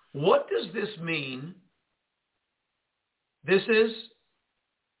 What does this mean? This is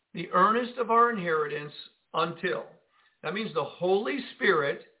the earnest of our inheritance until. That means the Holy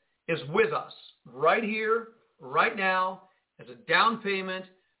Spirit is with us right here, right now, as a down payment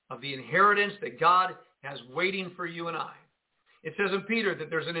of the inheritance that God has waiting for you and I. It says in Peter that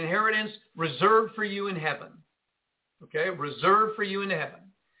there's an inheritance reserved for you in heaven. Okay, reserved for you in heaven.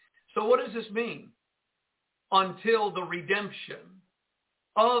 So what does this mean? Until the redemption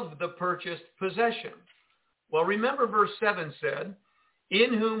of the purchased possession. Well, remember verse 7 said,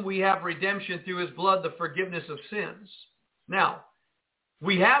 in whom we have redemption through his blood, the forgiveness of sins. Now,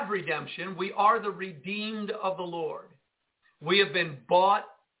 we have redemption. We are the redeemed of the Lord. We have been bought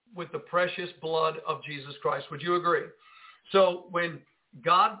with the precious blood of Jesus Christ. Would you agree? So when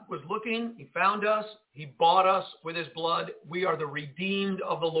God was looking, he found us, he bought us with his blood. We are the redeemed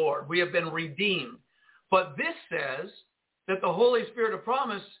of the Lord. We have been redeemed. But this says that the Holy Spirit of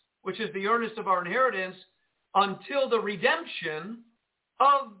promise, which is the earnest of our inheritance, until the redemption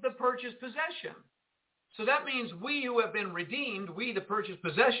of the purchased possession. So that means we who have been redeemed, we the purchased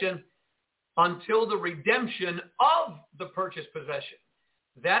possession, until the redemption of the purchased possession.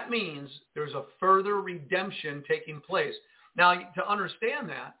 That means there's a further redemption taking place. Now, to understand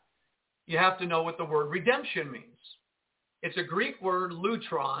that, you have to know what the word redemption means. It's a Greek word,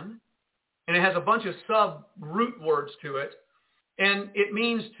 lutron, and it has a bunch of sub-root words to it. And it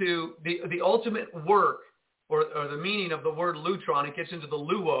means to the ultimate work, or the meaning of the word lutron. It gets into the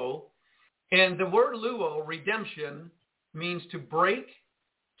luo. And the word luo, redemption, means to break,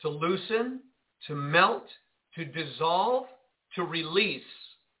 to loosen, to melt, to dissolve, to release.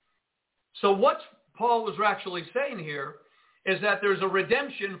 So what Paul was actually saying here is that there's a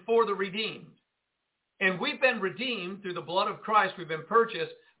redemption for the redeemed. And we've been redeemed through the blood of Christ. We've been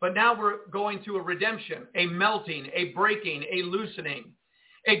purchased. But now we're going through a redemption, a melting, a breaking, a loosening,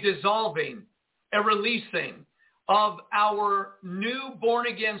 a dissolving, a releasing of our new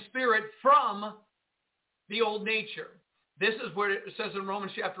born-again spirit from the old nature. This is where it says in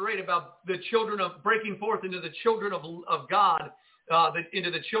Romans chapter 8 about the children of breaking forth into the children of God, into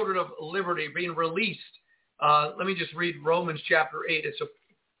the children of liberty, being released. Let me just read Romans chapter 8. It's a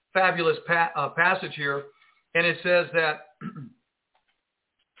fabulous passage here. And it says that,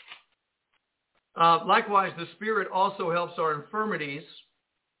 likewise, the Spirit also helps our infirmities.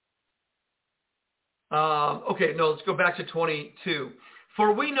 Let's go back to 22.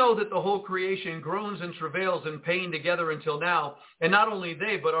 For we know that the whole creation groans and travails in pain together until now, and not only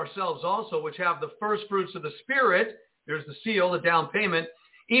they, but ourselves also, which have the first fruits of the Spirit, there's the seal, the down payment,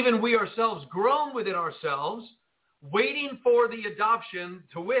 even we ourselves groan within ourselves, waiting for the adoption,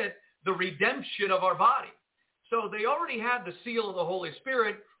 to wit, the redemption of our body. So they already had the seal of the Holy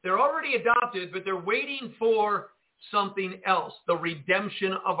Spirit. They're already adopted, but they're waiting for something else, the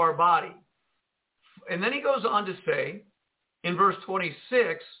redemption of our body. And then he goes on to say, in verse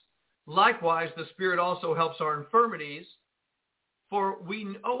 26, likewise, the Spirit also helps our infirmities.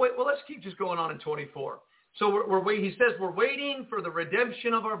 Let's keep just going on in 24. So he says, we're waiting for the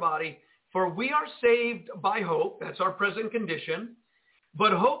redemption of our body, for we are saved by hope. That's our present condition.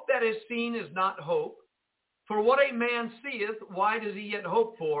 But hope that is seen is not hope. For what a man seeth, why does he yet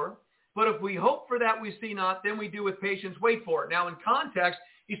hope for? But if we hope for that we see not, then we do with patience wait for it. Now, in context,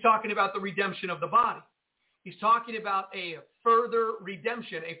 he's talking about the redemption of the body. He's talking about a further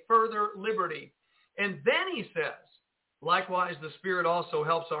redemption, a further liberty. And then he says, likewise, the Spirit also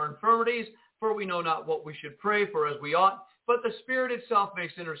helps our infirmities, for we know not what we should pray for as we ought. But the Spirit itself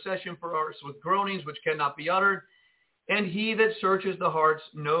makes intercession for us with groanings which cannot be uttered. And he that searches the hearts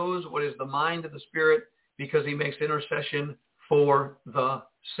knows what is the mind of the Spirit, because he makes intercession for the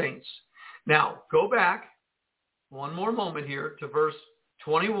saints. Now, go back one more moment here to verse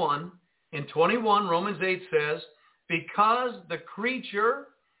 21. In 21, Romans 8 says, because the creature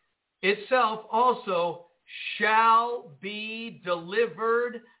itself also shall be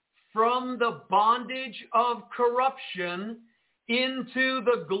delivered from the bondage of corruption into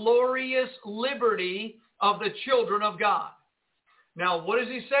the glorious liberty of the children of God. Now, what is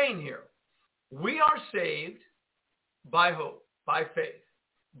he saying here? We are saved by hope, by faith,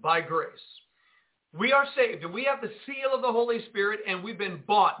 by grace. We are saved, and we have the seal of the Holy Spirit, and we've been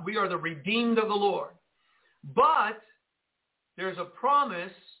bought. We are the redeemed of the Lord. But there's a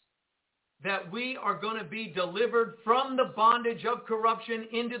promise that we are going to be delivered from the bondage of corruption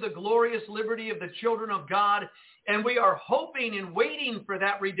into the glorious liberty of the children of God, and we are hoping and waiting for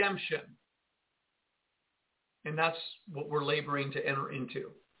that redemption. And that's what we're laboring to enter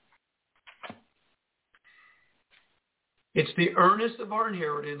into. It's the earnest of our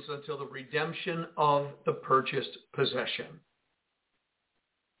inheritance until the redemption of the purchased possession.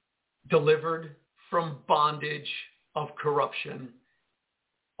 Delivered from bondage of corruption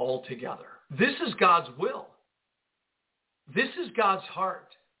altogether. This is God's will. This is God's heart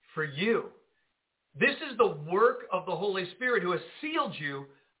for you. This is the work of the Holy Spirit who has sealed you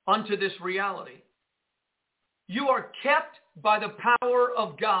unto this reality. You are kept by the power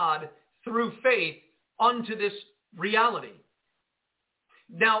of God through faith unto this reality.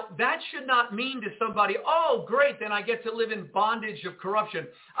 Now, that should not mean to somebody, oh, great, then I get to live in bondage of corruption.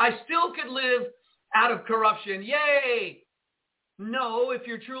 I still could live out of corruption. Yay! No, if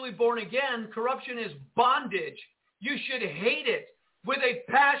you're truly born again, corruption is bondage. You should hate it with a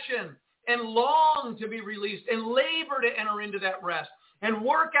passion and long to be released and labor to enter into that rest and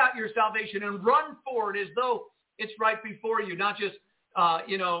work out your salvation and run for it as though it's right before you, not just,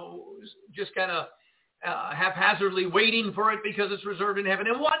 just kind of haphazardly waiting for it because it's reserved in heaven.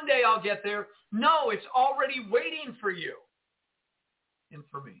 And one day I'll get there. No, it's already waiting for you and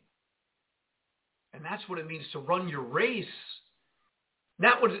for me. And that's what it means to run your race.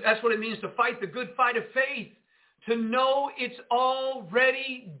 That's what it means to fight the good fight of faith, to know it's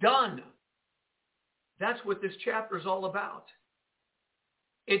already done. That's what this chapter is all about.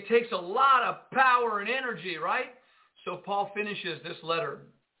 It takes a lot of power and energy, right? So Paul finishes this letter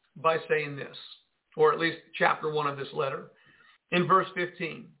by saying this, or at least chapter 1 of this letter, in verse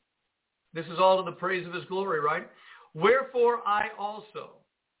 15. This is all to the praise of his glory, right? Wherefore I also,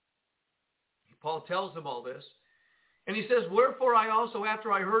 Paul tells them all this, and he says, wherefore I also,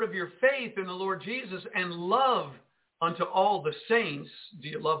 after I heard of your faith in the Lord Jesus and love unto all the saints, do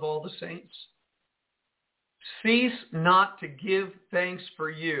you love all the saints? Cease not to give thanks for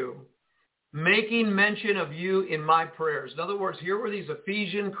you, making mention of you in my prayers. In other words, here were these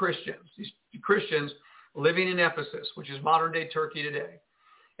Ephesian Christians, these Christians living in Ephesus, which is modern-day Turkey today.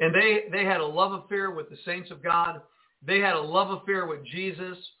 And they had a love affair with the saints of God. They had a love affair with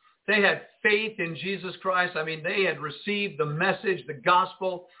Jesus. They had faith in Jesus Christ. I mean, they had received the message, the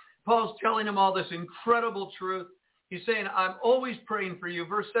gospel. Paul's telling them all this incredible truth. He's saying, I'm always praying for you.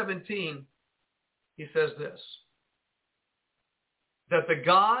 Verse 17, he says this, that the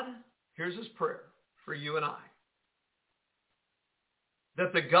God, here's his prayer for you and I,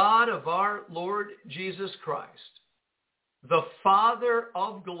 that the God of our Lord Jesus Christ, the Father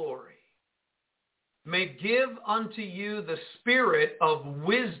of glory, may give unto you the spirit of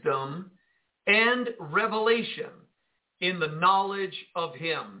wisdom and revelation in the knowledge of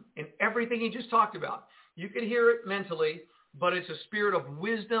him. In everything he just talked about. You can hear it mentally, but it's a spirit of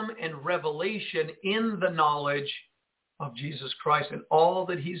wisdom and revelation in the knowledge of Jesus Christ and all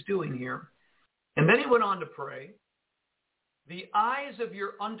that he's doing here. And then he went on to pray, the eyes of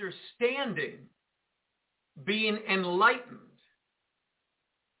your understanding being enlightened.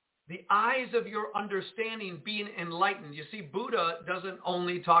 The eyes of your understanding being enlightened. You see, Buddha doesn't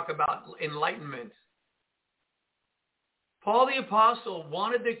only talk about enlightenment. Paul the Apostle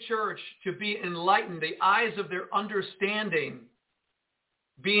wanted the church to be enlightened, the eyes of their understanding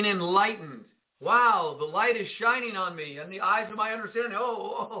being enlightened. Wow, the light is shining on me, and the eyes of my understanding,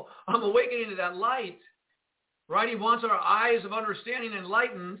 I'm awakening to that light. Right? He wants our eyes of understanding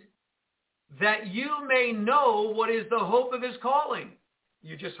enlightened, that you may know what is the hope of his calling.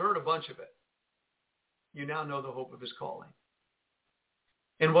 You just heard a bunch of it. You now know the hope of his calling.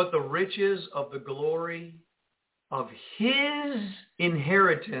 And what the riches of the glory of his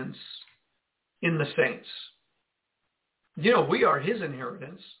inheritance in the saints. You know, we are his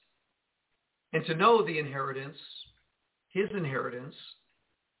inheritance. And to know the inheritance, his inheritance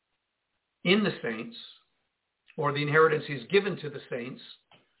in the saints, or the inheritance he's given to the saints.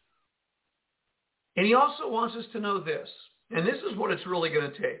 And he also wants us to know this, and this is what it's really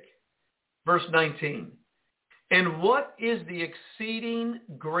going to take. Verse 19. And what is the exceeding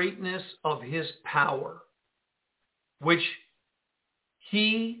greatness of his power, which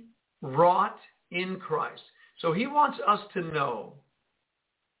he wrought in Christ? So he wants us to know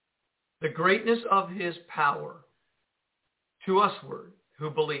the greatness of his power to usward who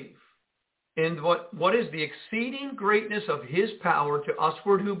believe. And what is the exceeding greatness of his power to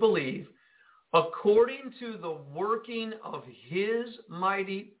usward who believe, according to the working of his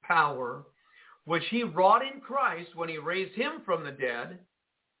mighty power, which he wrought in Christ when he raised him from the dead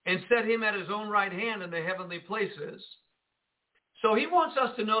and set him at his own right hand in the heavenly places. So he wants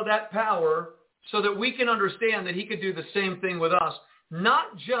us to know that power so that we can understand that he could do the same thing with us.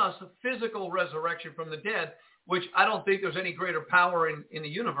 Not just a physical resurrection from the dead, which I don't think there's any greater power in the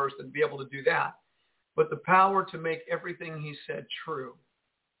universe than to be able to do that, but the power to make everything he said true.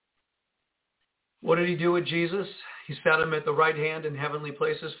 What did he do with Jesus? He sat him at the right hand in heavenly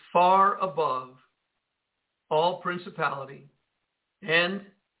places, far above all principality and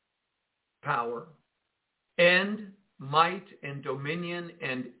power and might and dominion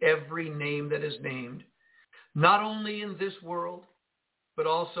and every name that is named, not only in this world, but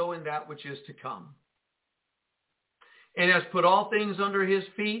also in that which is to come. And has put all things under his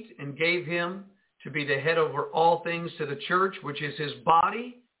feet and gave him to be the head over all things to the church, which is his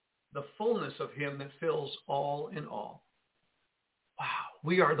body, the fullness of him that fills all in all. Wow,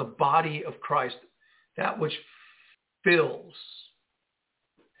 we are the body of Christ, that which fills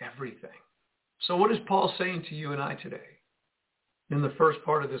everything. So what is Paul saying to you and I today in the first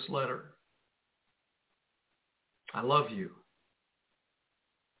part of this letter? I love you.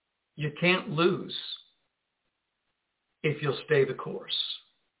 You can't lose if you'll stay the course.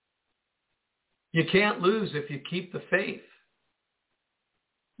 You can't lose if you keep the faith.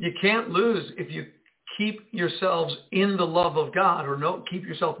 You can't lose if you keep yourselves in the love of God, or keep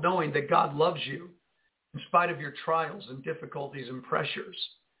yourself knowing that God loves you in spite of your trials and difficulties and pressures.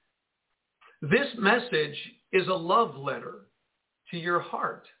 This message is a love letter to your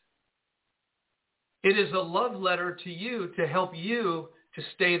heart. It is a love letter to you to help you to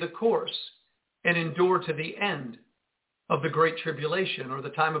stay the course and endure to the end of the great tribulation, or the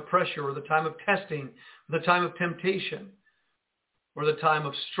time of pressure, or the time of testing, or the time of temptation, or the time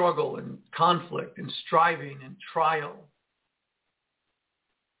of struggle and conflict and striving and trial.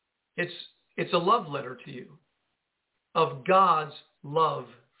 It's a love letter to you of God's love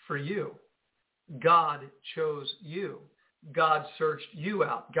for you. God chose you. God searched you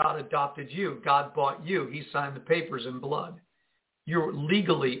out. God adopted you. God bought you. He signed the papers in blood. You're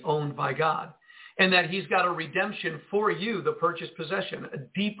legally owned by God. And that he's got a redemption for you, the purchased possession, a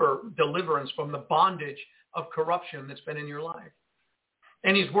deeper deliverance from the bondage of corruption that's been in your life.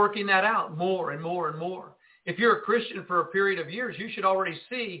 And he's working that out more and more and more. If you're a Christian for a period of years, you should already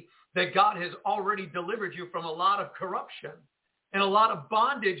see that God has already delivered you from a lot of corruption and a lot of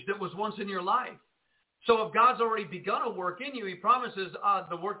bondage that was once in your life. So if God's already begun a work in you, he promises,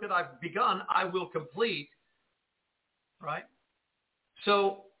 the work that I've begun, I will complete. Right?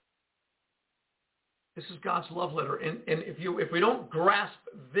 So this is God's love letter. And if we don't grasp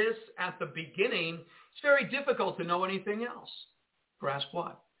this at the beginning, it's very difficult to know anything else. Grasp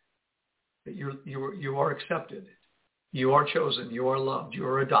what? That you are accepted. You are chosen. You are loved. You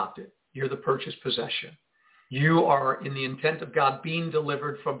are adopted. You're the purchased possession. You are in the intent of God being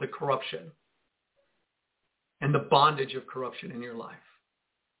delivered from the corruption and the bondage of corruption in your life.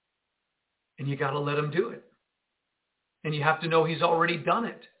 And you got to let him do it. And you have to know he's already done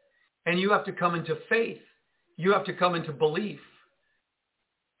it. And you have to come into faith. You have to come into belief.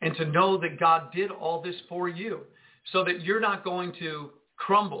 And to know that God did all this for you, so that you're not going to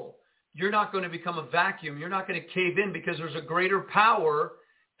crumble. You're not going to become a vacuum. You're not going to cave in, because there's a greater power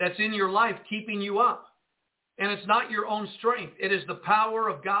that's in your life keeping you up. And it's not your own strength. It is the power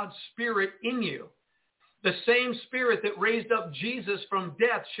of God's Spirit in you. The same Spirit that raised up Jesus from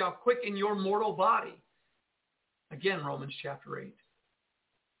death shall quicken your mortal body. Again, Romans chapter 8.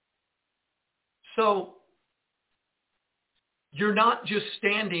 So you're not just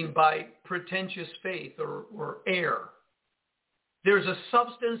standing by pretentious faith or air. There's a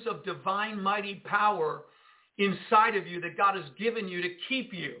substance of divine mighty power inside of you that God has given you to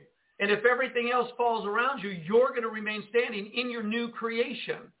keep you. And if everything else falls around you, you're going to remain standing in your new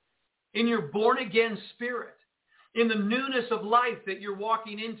creation, in your born-again spirit, in the newness of life that you're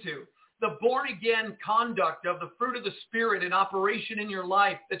walking into, the born-again conduct of the fruit of the Spirit in operation in your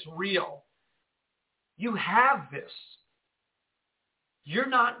life that's real. You have this. You're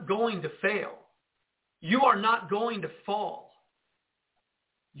not going to fail. You are not going to fall.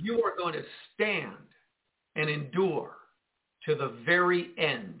 You are going to stand and endure to the very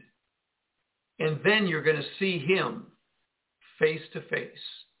end. And then you're going to see him face to face.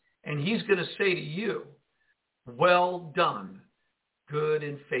 And he's going to say to you, well done, good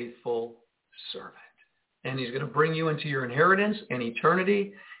and faithful servant. And he's going to bring you into your inheritance and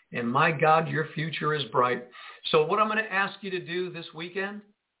eternity. And my God, your future is bright. So what I'm going to ask you to do this weekend,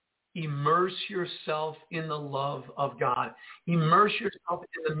 immerse yourself in the love of God. Immerse yourself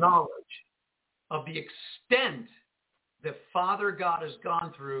in the knowledge of the extent that Father God has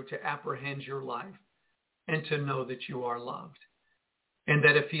gone through to apprehend your life and to know that you are loved. And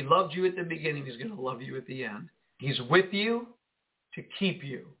that if he loved you at the beginning, he's going to love you at the end. He's with you to keep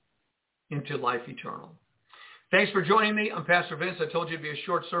you into life eternal. Thanks for joining me. I'm Pastor Vince. I told you it'd be a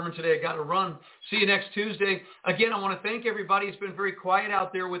short sermon today. I got to run. See you next Tuesday. Again, I want to thank everybody. It's been very quiet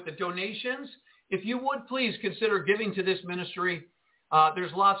out there with the donations. If you would please consider giving to this ministry.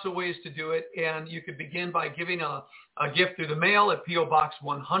 There's lots of ways to do it, and you could begin by giving a gift through the mail at P.O. Box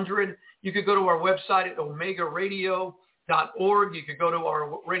 100. You could go to our website at omegaradio.org. You could go to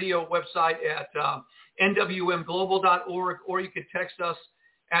our radio website at nwmglobal.org, or you could text us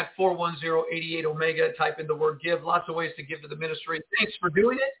at 410-88-OMEGA. Type in the word give. Lots of ways to give to the ministry. Thanks for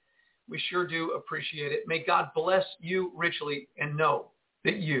doing it. We sure do appreciate it. May God bless you richly, and know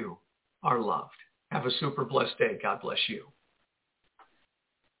that you are loved. Have a super blessed day. God bless you.